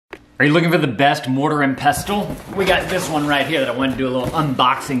Are you looking for the best mortar and pestle? We got this one right here that I wanted to do a little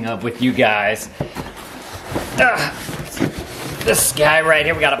unboxing of with you guys. This guy right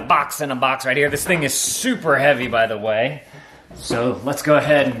here, we got a box in a box right here. This thing is super heavy, by the way. So let's go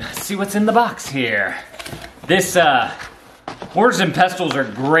ahead and see what's in the box here. This, mortars and pestles are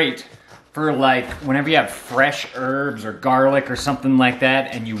great for like whenever you have fresh herbs or garlic or something like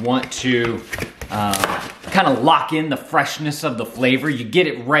that and you want to kind of lock in the freshness of the flavor. You get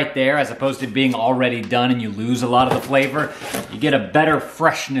it right there as opposed to being already done and you lose a lot of the flavor. You get a better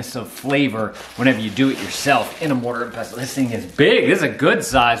freshness of flavor whenever you do it yourself in a mortar and pestle. This thing is big. This is a good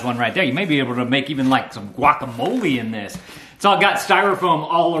size one right there. You may be able to make even like some guacamole in this. It's all got styrofoam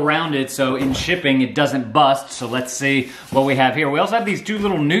all around it, so in shipping it doesn't bust. So let's see what we have here. We also have these two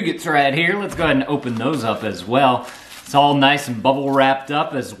little nougats right here. Let's go ahead and open those up as well. It's all nice and bubble wrapped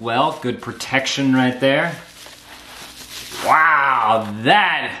up as well. Good protection right there. Wow,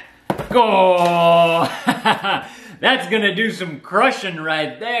 that's gonna do some crushing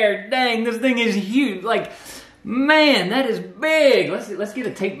right there. Dang, this thing is huge. Like, man, that is big. Let's get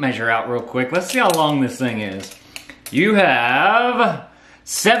a tape measure out real quick. Let's see how long this thing is. You have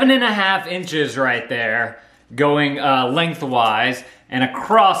 7.5 inches right there going lengthwise, and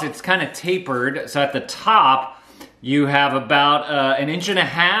across it's kind of tapered. So at the top, you have about 1.5 inches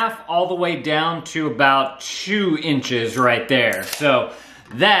all the way down to about 2 inches right there. So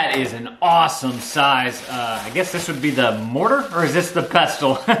that is an awesome size. I guess this would be the mortar, or is this the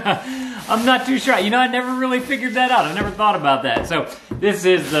pestle? I'm not too sure. You know, I never really figured that out. I never thought about that. So this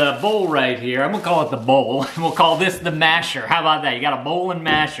is the bowl right here. I'm gonna call it the bowl. We'll call this the masher. How about that? You got a bowl and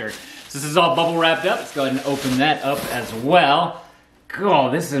masher. So this is all bubble wrapped up. Let's go ahead and open that up as well. Oh,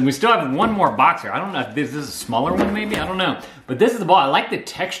 we still have one more box here. I don't know if this is a smaller one maybe, I don't know. But this is the ball. I like the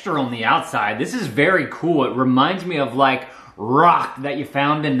texture on the outside. This is very cool. It reminds me of like rock that you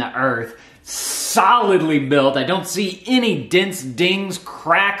found in the earth. Solidly built. I don't see any dents, dings,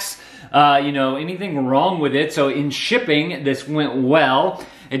 cracks, you know, anything wrong with it. So in shipping, this went well.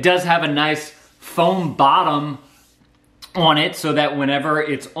 It does have a nice foam bottom on it so that whenever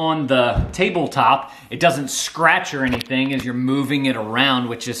it's on the tabletop, it doesn't scratch or anything as you're moving it around,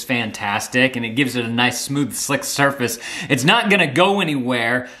 which is fantastic, and it gives it a nice smooth slick surface. It's not gonna go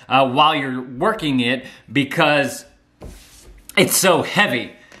anywhere while you're working it because it's so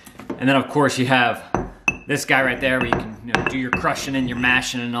heavy. And then of course you have this guy right there where you can do your crushing and your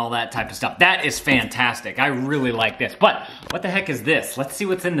mashing and all that type of stuff. That is fantastic. I really like this. But what the heck is this? Let's see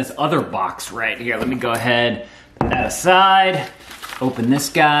what's in this other box right here. Let me go ahead, put that aside, open this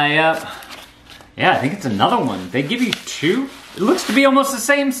guy up. Yeah, I think it's another one. They give you two. It looks to be almost the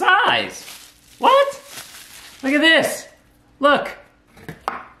same size. What? Look at this. Look.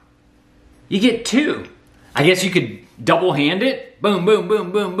 You get two. I guess you could double hand it. Boom, boom,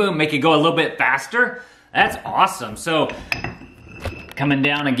 boom, boom, boom. Make it go a little bit faster. That's awesome. So, coming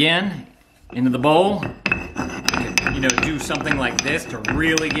down again into the bowl. You know, do something like this to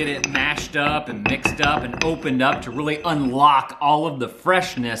really get it mashed up and mixed up and opened up to really unlock all of the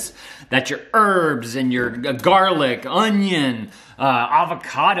freshness that your herbs and your garlic, onion,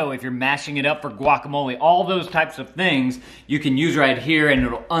 avocado, if you're mashing it up for guacamole, all those types of things you can use right here, and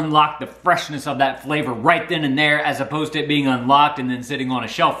it'll unlock the freshness of that flavor right then and there, as opposed to it being unlocked and then sitting on a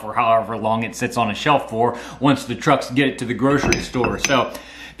shelf for however long it sits on a shelf for once the trucks get it to the grocery store. So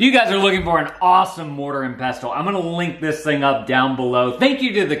if you guys are looking for an awesome mortar and pestle, I'm going to link this thing up down below. Thank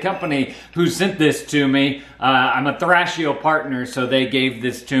you to the company who sent this to me. I'm a Thrashio partner, so they gave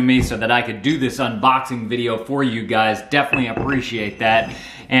this to me so that I could do this unboxing video for you guys. Definitely appreciate that.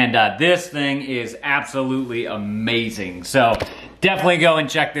 And this thing is absolutely amazing. So definitely go and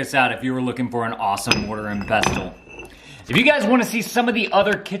check this out if you were looking for an awesome mortar and pestle. If you guys want to see some of the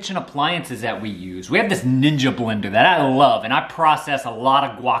other kitchen appliances that we use, we have this Ninja blender that I love, and I process a lot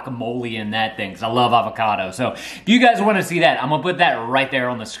of guacamole in that thing because I love avocado. So if you guys want to see that, I'm going to put that right there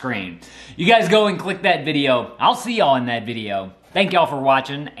on the screen. You guys go and click that video. I'll see y'all in that video. Thank y'all for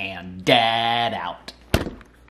watching, and Dad out.